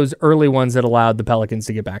was those early ones that allowed the Pelicans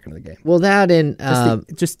to get back into the game. Well, that and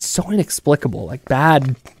just so inexplicable, like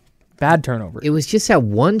bad turnovers. It was just that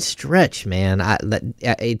one stretch, man.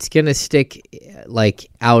 It's gonna stick like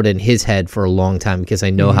out in his head for a long time because I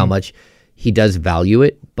know how much he does value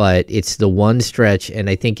it. But it's the one stretch, and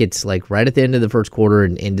I think it's like right at the end of the first quarter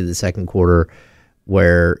and into the second quarter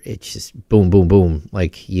where it's just boom, boom, boom.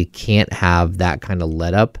 Like, you can't have that kind of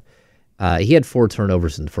let up. He had 4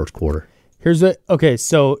 turnovers in the first quarter.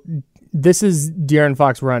 So this is De'Aaron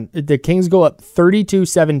Fox run. The Kings go up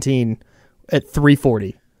 32-17 at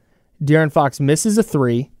 3:40. De'Aaron Fox misses a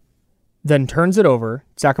 3, then turns it over.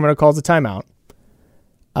 Sacramento calls a timeout.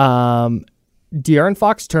 De'Aaron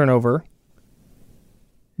Fox turnover.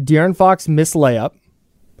 De'Aaron Fox missed layup.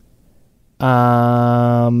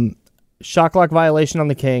 Shot clock violation on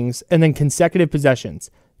the Kings, and then consecutive possessions.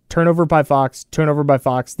 Turnover by Fox.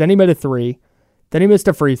 Then he made a three. Then he missed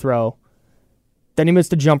a free throw. Then he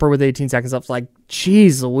missed a jumper with 18 seconds left. It's like,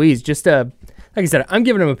 geez Louise, like I said, I'm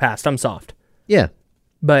giving him a pass. I'm soft. Yeah.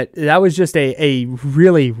 But that was just a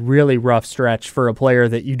really, really rough stretch for a player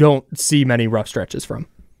that you don't see many rough stretches from.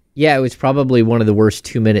 Yeah, it was probably one of the worst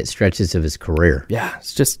 2-minute stretches of his career. Yeah,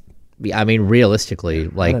 it's just... I mean, realistically,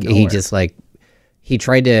 like, he just, like, he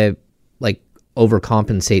tried to, like,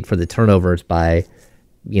 overcompensate for the turnovers by,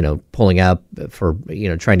 pulling up for,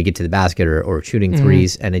 trying to get to the basket or shooting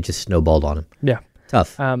threes, and it just snowballed on him. Yeah.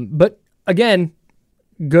 Tough. But, again,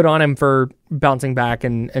 good on him for bouncing back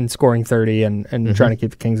and scoring 30 and trying to keep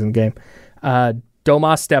the Kings in the game.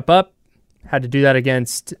 Domas step up. Had to do that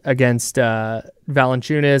against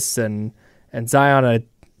Valanciunas and Zion, a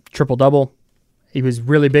triple-double. He was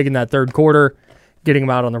really big in that third quarter, getting him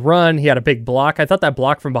out on the run. He had a big block. I thought that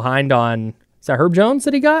block from behind is that Herb Jones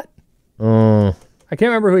that he got? I can't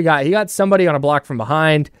remember who he got. He got somebody on a block from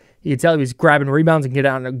behind. You could tell he was grabbing rebounds and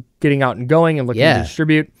getting out and going and looking to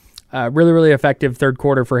distribute. Really, really effective third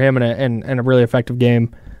quarter for him and a really effective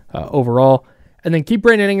game overall. And then keep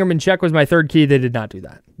Brandon Ingram in check was my third key. They did not do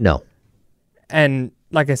that. No. And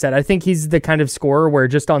like I said, I think he's the kind of scorer where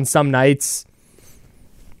just on some nights,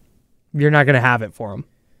 you're not going to have it for him.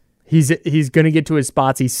 He's going to get to his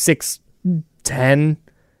spots. He's 6'10".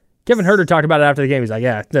 Kevin Huerter talked about it after the game. He's like,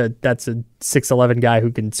 yeah, that's a 6'11" guy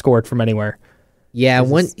who can score it from anywhere. Yeah,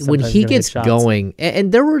 when he gets going,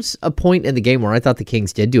 and there was a point in the game where I thought the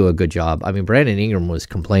Kings did do a good job. I mean, Brandon Ingram was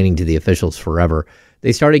complaining to the officials forever.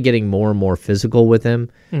 They started getting more and more physical with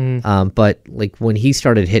him, but like when he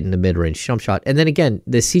started hitting the mid-range jump shot, and then again,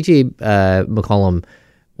 the CJ McCollum,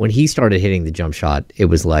 when he started hitting the jump shot, it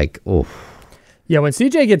was like, oh. Yeah, when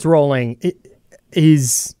CJ gets rolling,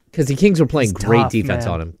 he's... Because the Kings were playing great defense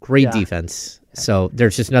man. on him. Great defense. So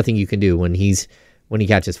there's just nothing you can do when he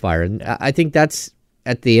catches fire. And I think that's,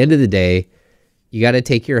 at the end of the day, you got to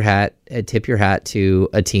tip your hat to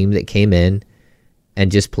a team that came in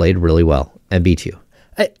and just played really well and beat you.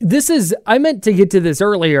 I meant to get to this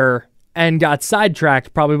earlier and got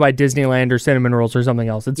sidetracked probably by Disneyland or cinnamon rolls or something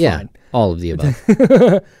else. It's fine. All of the above.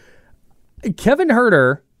 Kevin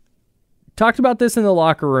Huerter talked about this in the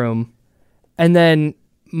locker room, and then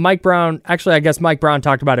Mike Brown, actually I guess Mike Brown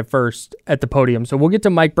talked about it first at the podium. So we'll get to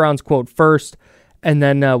Mike Brown's quote first, and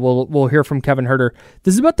then we'll hear from Kevin Huerter.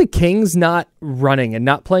 This is about the Kings not running and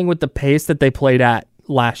not playing with the pace that they played at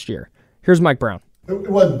last year. Here's Mike Brown. It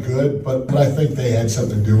wasn't good, but I think they had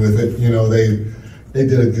something to do with it. They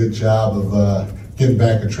did a good job of getting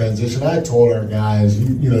back in transition. I told our guys,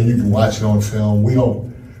 you can watch it on film. We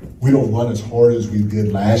don't run as hard as we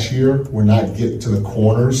did last year. We're not getting to the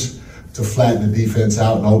corners to flatten the defense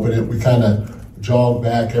out and open it. We kind of jog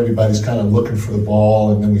back. Everybody's kind of looking for the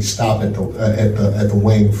ball, and then we stop at the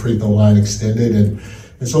wing, free throw line extended, and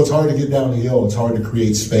so it's hard to get down the hill. It's hard to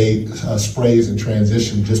create sprays in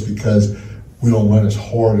transition just because we don't run as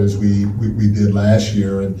hard as we did last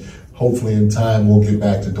year, and hopefully in time we'll get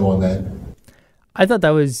back to doing that. I thought that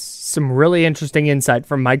was some really interesting insight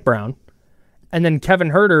from Mike Brown. And then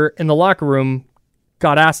Kevin Huerter in the locker room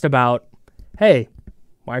got asked about, hey,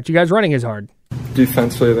 why aren't you guys running as hard?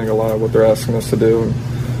 Defensively, I think a lot of what they're asking us to do,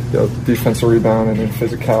 defensive rebounding and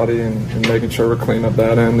physicality and making sure we're cleaning up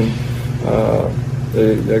that end. And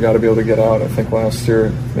they got to be able to get out. I think last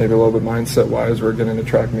year, maybe a little bit mindset-wise, we're getting into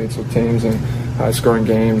track meets with teams and high-scoring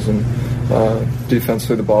games. And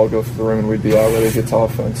defensively, the ball would go through the rim and we'd be out ready to get to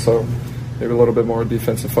offense. So maybe a little bit more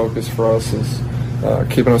defensive focus for us is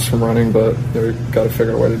keeping us from running, but we've got to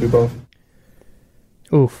figure out a way to do both.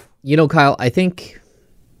 Oof. Kyle, I think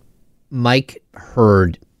Mike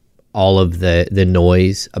heard all of the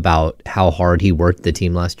noise about how hard he worked the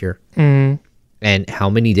team last year and how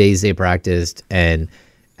many days they practiced and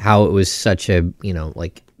how it was such a,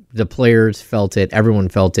 like the players felt it, everyone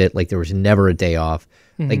felt it, like there was never a day off.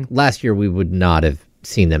 Like last year, we would not have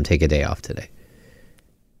seen them take a day off today.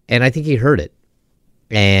 And I think he heard it.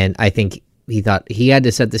 And I think he thought he had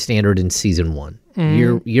to set the standard in season one.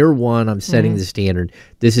 Year one, I'm setting the standard.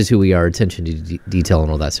 This is who we are, attention to detail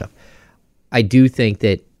and all that stuff. I do think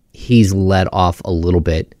that he's let off a little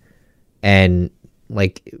bit, and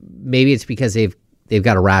like maybe it's because they've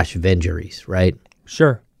got a rash of injuries, right?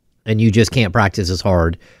 Sure. And you just can't practice as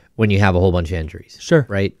hard when you have a whole bunch of injuries. Sure.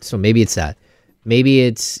 Right? So maybe it's that. Maybe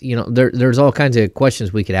it's, there's all kinds of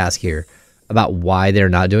questions we could ask here about why they're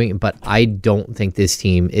not doing it, but I don't think this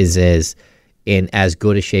team is in as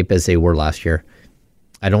good a shape as they were last year.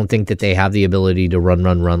 I don't think that they have the ability to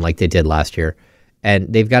run like they did last year.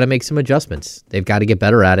 and they've got to make some adjustments. They've got to get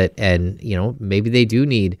better at it, and maybe they do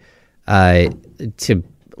need to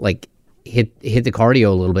like hit the cardio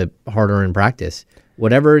a little bit harder in practice.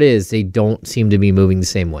 Whatever it is, they don't seem to be moving the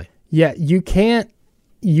same way. Yeah, you can't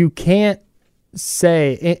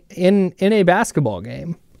say in a basketball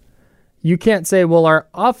game, you can't say, well, our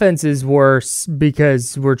offense is worse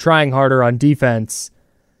because we're trying harder on defense,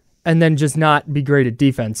 and then just not be great at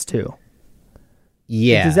defense too.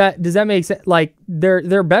 Yeah. Does that make sense? Like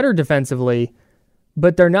they're better defensively,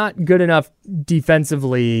 but they're not good enough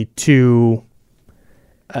defensively to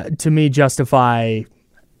me justify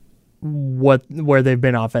where they've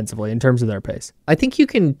been offensively in terms of their pace. I think you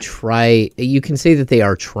can say that they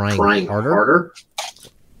are trying harder.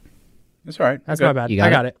 That's all right. That's my bad. I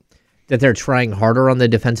got it. That they're trying harder on the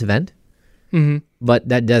defensive end. Mm-hmm. But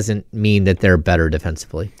that doesn't mean that they're better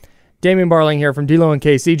defensively. Damian Barling here from D'Lo and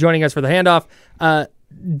KC joining us for the handoff.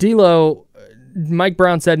 D'Lo, Mike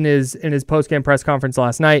Brown said in his post-game press conference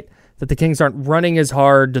last night that the Kings aren't running as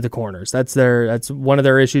hard to the corners. That's one of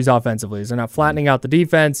their issues offensively. They're not flattening out the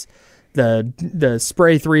defense. The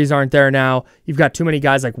spray threes aren't there now. You've got too many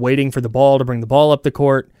guys like waiting for the ball to bring the ball up the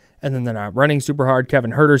court, and then they're not running super hard.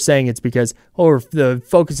 Kevin Huerter saying it's because the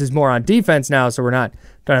focus is more on defense now, so don't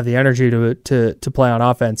have the energy to play on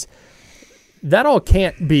offense. That all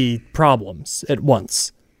can't be problems at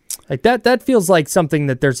once. Like that feels like something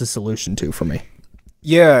that there's a solution to for me.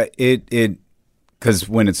 Yeah, it because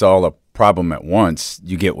when it's all a problem at once,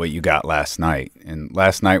 you get what you got last night. And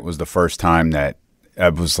last night was the first time that I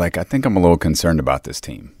was like, I think I'm a little concerned about this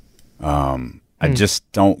team. I just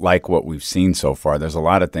don't like what we've seen so far. There's a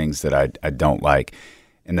lot of things that I don't like.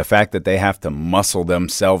 And the fact that they have to muscle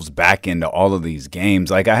themselves back into all of these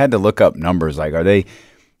games, like I had to look up numbers. Like, are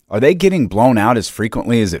they getting blown out as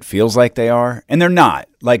frequently as it feels like they are? And they're not.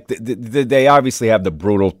 Like they obviously have the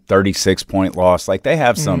brutal 36-point loss. Like they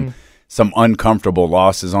have some uncomfortable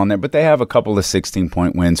losses on there, but they have a couple of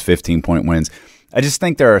 16-point wins, 15-point wins. I just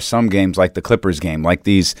think there are some games like the Clippers game, like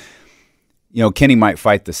these, Kenny might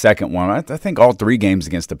fight the second one. I think all three games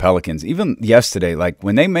against the Pelicans, even yesterday, like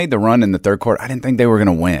when they made the run in the third quarter, I didn't think they were going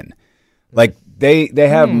to win. Like they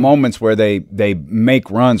have moments where they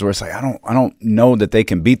make runs where it's like, I don't know that they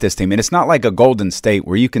can beat this team. And it's not like a Golden State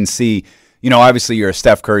where you can see, obviously you're a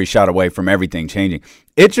Steph Curry shot away from everything changing.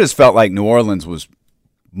 It just felt like New Orleans was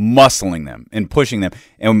muscling them and pushing them.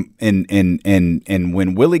 And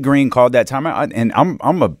when Willie Green called that timeout, and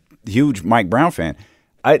I'm a huge Mike Brown fan,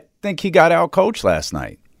 I think he got out-coached last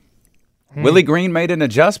night. Willie Green made an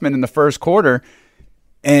adjustment in the first quarter,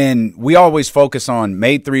 and we always focus on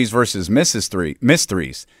made threes versus missed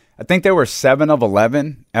threes. I think they were 7 of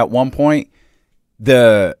 11 at one point.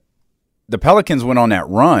 The Pelicans went on that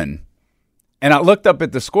run, and I looked up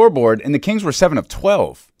at the scoreboard, and the Kings were 7 of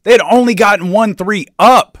 12. They had only gotten 1 3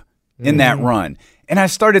 up in that run. And I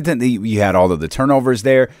started to, you had all of the turnovers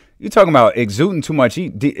there. You're talking about exuding too much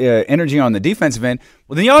energy on the defensive end.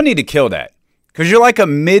 Well, then y'all need to kill that because you're like a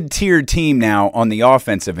mid-tier team now on the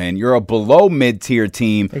offensive end. You're a below mid-tier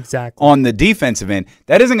team on the defensive end.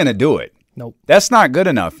 That isn't going to do it. Nope. That's not good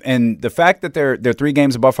enough. And the fact that they're 3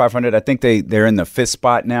 games above 500, I think they're in the 5th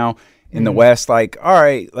spot now in the West. Like, all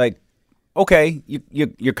right, like, okay,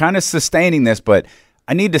 you're kind of sustaining this, but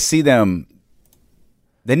I need to see them.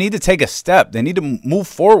 They need to take a step. They need to move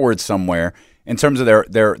forward somewhere in terms of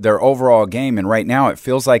their overall game. And right now it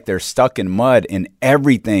feels like they're stuck in mud and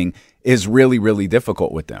everything is really, really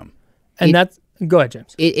difficult with them. And go ahead,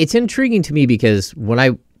 James. It's intriguing to me because when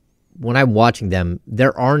I'm watching them,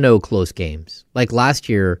 there are no close games. Like last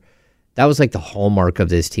year, that was like the hallmark of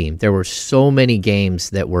this team. There were so many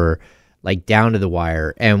games that were like down to the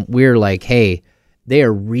wire. And we're like, hey, they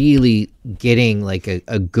are really getting like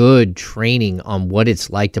a good training on what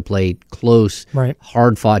it's like to play close,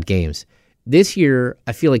 hard-fought games. This year,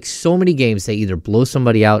 I feel like so many games, they either blow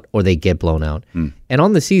somebody out or they get blown out. And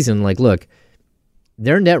on the season, like, look,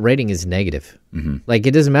 their net rating is negative. Like,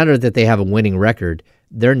 it doesn't matter that they have a winning record.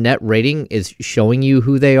 Their net rating is showing you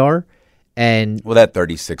who they are. And well, that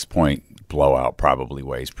 36-point blowout probably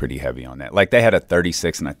weighs pretty heavy on that. Like, they had a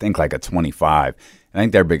 36 and I think like a 25. I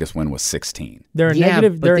think their biggest win was 16. They're a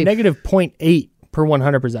negative 0.8 per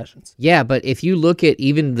 100 possessions. Yeah, but if you look at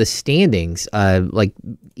even the standings, like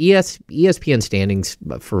ESPN standings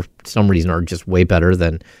for some reason are just way better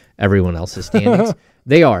than everyone else's standings.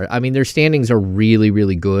 They are. I mean, their standings are really,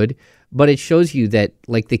 really good, but it shows you that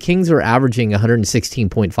like the Kings are averaging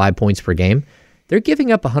 116.5 points per game. They're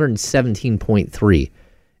giving up 117.3.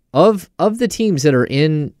 Of the teams that are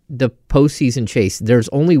in the postseason chase, there's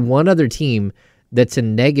only one other team that's a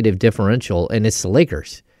negative differential, and it's the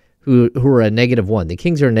Lakers, who are a -1. The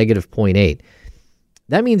Kings are a -0.8.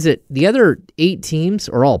 That means that the other 8 teams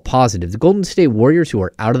are all positive. The Golden State Warriors, who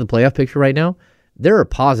are out of the playoff picture right now, they're a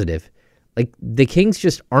positive. Like, the Kings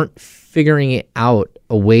just aren't figuring out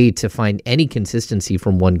a way to find any consistency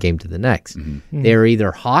from one game to the next. They're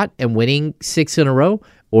either hot and winning 6 in a row,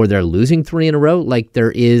 or they're losing 3 in a row. Like,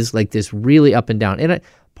 there is like this really up and down. And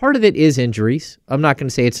part of it is injuries. I'm not going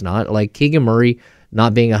to say it's not. Like, Keegan Murray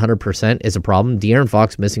not being 100% is a problem. De'Aaron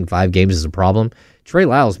Fox missing 5 games is a problem. Trey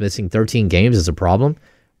Lyles missing 13 games is a problem.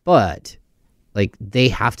 But, like, they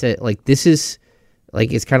have to, like, this is,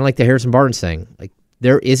 like, it's kind of like the Harrison Barnes thing. Like,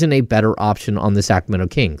 there isn't a better option on the Sacramento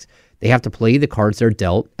Kings. They have to play the cards they're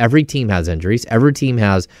dealt. Every team has injuries. Every team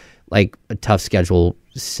has, like, a tough schedule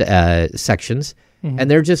sections, and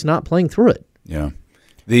they're just not playing through it. Yeah.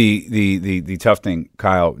 The tough thing,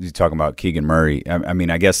 Kyle, you're talking about Keegan Murray. I mean,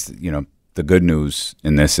 I guess, the good news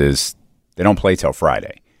in this is they don't play till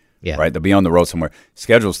Friday. Yeah. Right? They'll be on the road somewhere.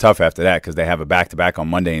 Schedule's tough after that because they have a back-to-back on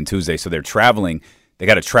Monday and Tuesday, so they're traveling. They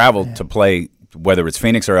got to travel to play, whether it's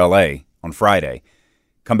Phoenix or L.A. on Friday.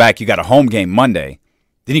 Come back, you got a home game Monday.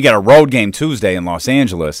 Then you got a road game Tuesday in Los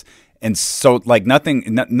Angeles. And so, like,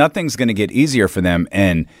 nothing's going to get easier for them.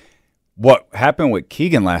 And what happened with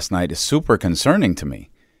Keegan last night is super concerning to me.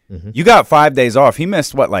 You got 5 days off. He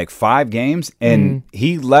missed, 5 games? And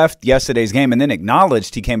he left yesterday's game and then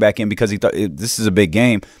acknowledged he came back in because he thought this is a big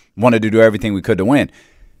game, wanted to do everything we could to win.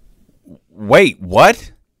 Wait,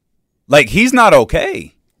 what? Like, he's not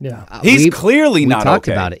okay. Yeah. He's clearly not okay. We talked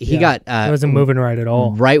about it. He got he wasn't moving right at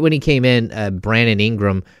all. Right when he came in, Brandon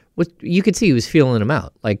Ingram, you could see he was feeling him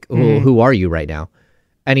out. Like, who are you right now?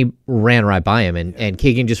 And he ran right by him, and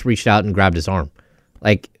Keegan just reached out and grabbed his arm.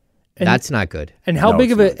 Like, that's not good. And how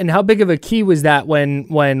big of a key was that when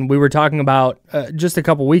we were talking about just a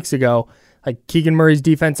couple weeks ago, like Keegan Murray's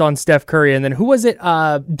defense on Steph Curry, and then who was it?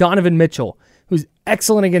 Donovan Mitchell, who's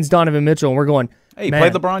excellent against Donovan Mitchell, and we're going. Hey, he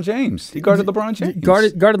played LeBron James. He guarded LeBron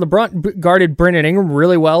James. Guarded Brandon Ingram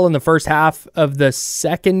really well in the first half of the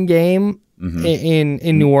second game in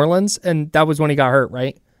New Orleans, and that was when he got hurt,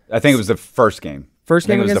 right? I think it was the first game. First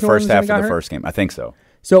game against It was the first half of the first game. I think so.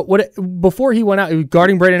 So before he went out, he was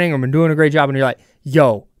guarding Brandon Ingram and doing a great job, and you're like,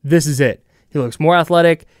 yo, this is it. He looks more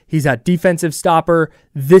athletic. He's a defensive stopper.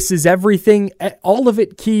 This is everything. All of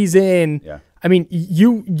it keys in. Yeah. I mean,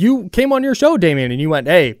 you came on your show, Damian, and you went,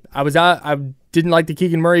 hey, I was out. I didn't like the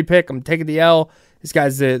Keegan Murray pick. I'm taking the L. This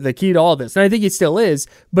guy's the key to all this. And I think he still is.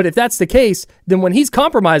 But if that's the case, then when he's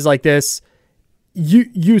compromised like this,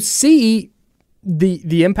 you see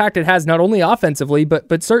the impact it has not only offensively,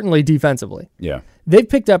 but certainly defensively. Yeah. They've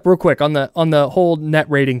picked up real quick on the whole net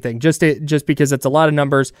rating thing, just because it's a lot of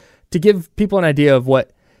numbers, to give people an idea of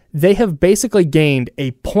what they have basically gained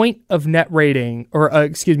a point of net rating, or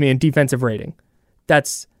in defensive rating.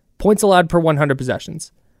 That's points allowed per 100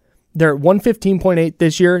 possessions. They're at 115.8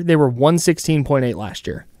 this year. They were 116.8 last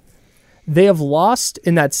year. They have lost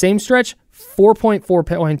in that same stretch 4.4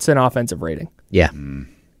 points in offensive rating. Yeah.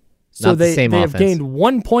 So Not they same have gained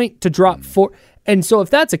 1 point to drop 4. And so if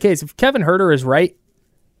that's the case, if Kevin Huerter is right,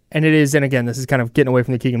 and it is, and again, this is kind of getting away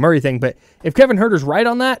from the Keegan Murray thing, but if Kevin Huerter's right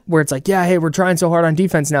on that, where it's like, yeah, hey, we're trying so hard on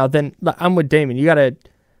defense now, then I'm with Damon. You got to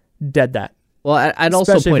dead that. Well, I'd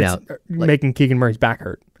also point out, making Keegan Murray's back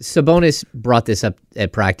hurt. Sabonis brought this up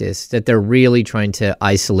at practice, that they're really trying to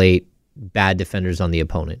isolate bad defenders on the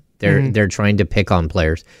opponent. They're trying to pick on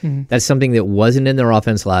players. That's something that wasn't in their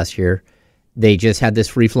offense last year. They just had this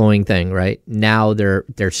free-flowing thing, right? Now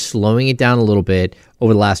they're slowing it down a little bit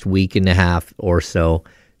over the last week and a half or so,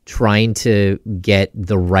 trying to get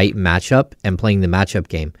the right matchup and playing the matchup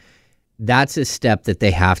game. That's a step that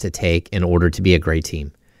they have to take in order to be a great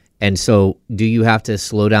team. And so do you have to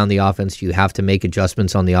slow down the offense? Do you have to make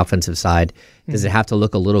adjustments on the offensive side? Does it have to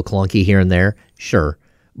look a little clunky here and there? Sure.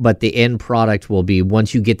 But the end product will be,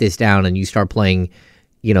 once you get this down and you start playing,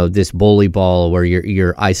 this bully ball where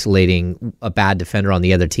you're isolating a bad defender on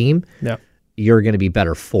the other team, you're going to be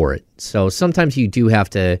better for it. So sometimes you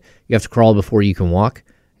have to crawl before you can walk.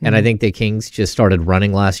 And I think the Kings just started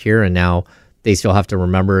running last year, and now they still have to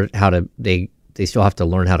remember they still have to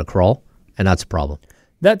learn how to crawl, and that's a problem.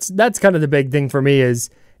 That's kind of the big thing for me, is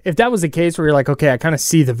if that was the case where you're like, okay, I kind of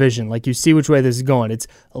see the vision, like you see which way this is going. It's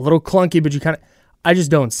a little clunky, but I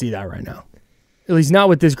just don't see that right now. At least not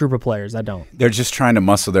with this group of players. I don't. They're just trying to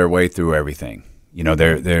muscle their way through everything.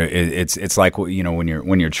 It's like, when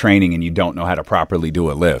you're training and you don't know how to properly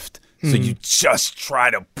do a lift, so you just try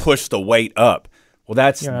to push the weight up. Well,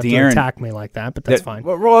 that's De'Aaron. De'Aaron. Attack me like that, but that's fine.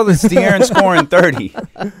 Well, it's De'Aaron scoring 30.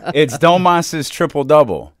 It's Domas's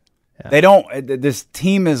triple-double. Yeah. They don't. This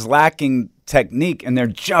team is lacking technique, and they're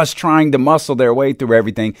just trying to muscle their way through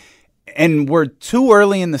everything. And we're too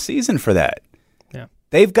early in the season for that. Yeah.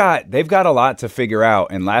 they've got a lot to figure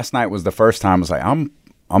out. And last night was the first time I was like, I'm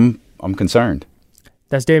concerned.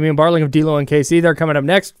 That's Damian Barling of D-Lo and KC. They're coming up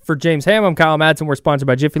next. For James Ham, I'm Kyle Madsen. We're sponsored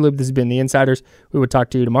by Jiffy Lube. This has been The Insiders. We will talk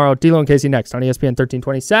to you tomorrow. D-Lo and KC next on ESPN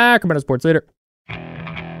 1320, Sacramento Sports Leader.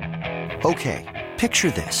 Okay,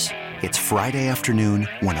 picture this. It's Friday afternoon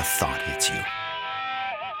when a thought hits you.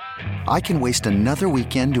 I can waste another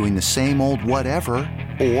weekend doing the same old whatever,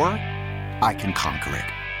 or I can conquer it.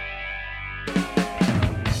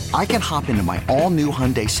 I can hop into my all-new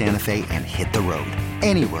Hyundai Santa Fe and hit the road.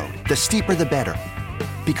 Any road. The steeper, the better.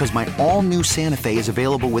 Because my all-new Santa Fe is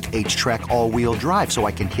available with H-Track all-wheel drive, so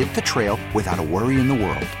I can hit the trail without a worry in the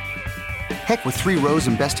world. Heck, with 3 rows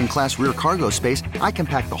and best-in-class rear cargo space, I can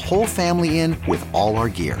pack the whole family in with all our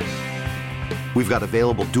gear. We've got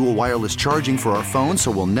available dual wireless charging for our phones,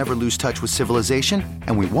 so we'll never lose touch with civilization,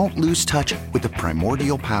 and we won't lose touch with the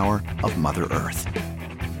primordial power of Mother Earth.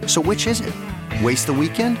 So which is it? Waste the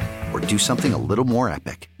weekend or do something a little more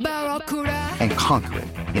epic? And conquer it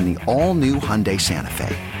in the all-new Hyundai Santa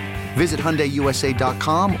Fe. Visit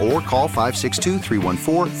HyundaiUSA.com or call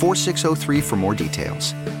 562-314-4603 for more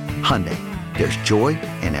details. Hyundai, there's joy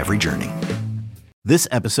in every journey. This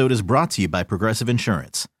episode is brought to you by Progressive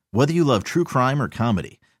Insurance. Whether you love true crime or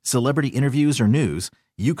comedy, celebrity interviews or news,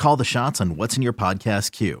 you call the shots on what's in your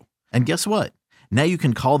podcast queue. And guess what? Now you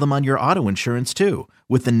can call them on your auto insurance too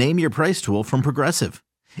with the Name Your Price tool from Progressive.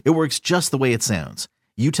 It works just the way it sounds.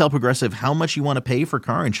 You tell Progressive how much you want to pay for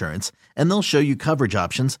car insurance, and they'll show you coverage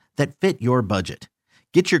options that fit your budget.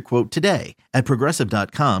 Get your quote today at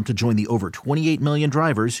Progressive.com to join the over 28 million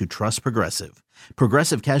drivers who trust Progressive.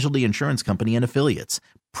 Progressive Casualty Insurance Company and Affiliates.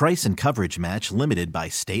 Price and coverage match limited by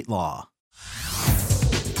state law.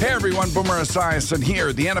 Hey everyone, Boomer Esiason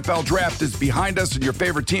here. The NFL draft is behind us and your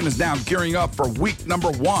favorite team is now gearing up for week number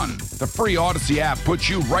 1. The free Odyssey app puts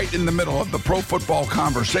you right in the middle of the pro football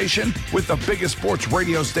conversation with the biggest sports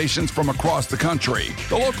radio stations from across the country.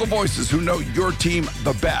 The local voices who know your team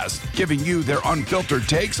the best, giving you their unfiltered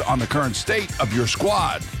takes on the current state of your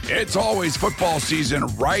squad. It's always football season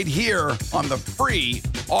right here on the free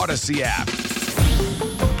Odyssey app.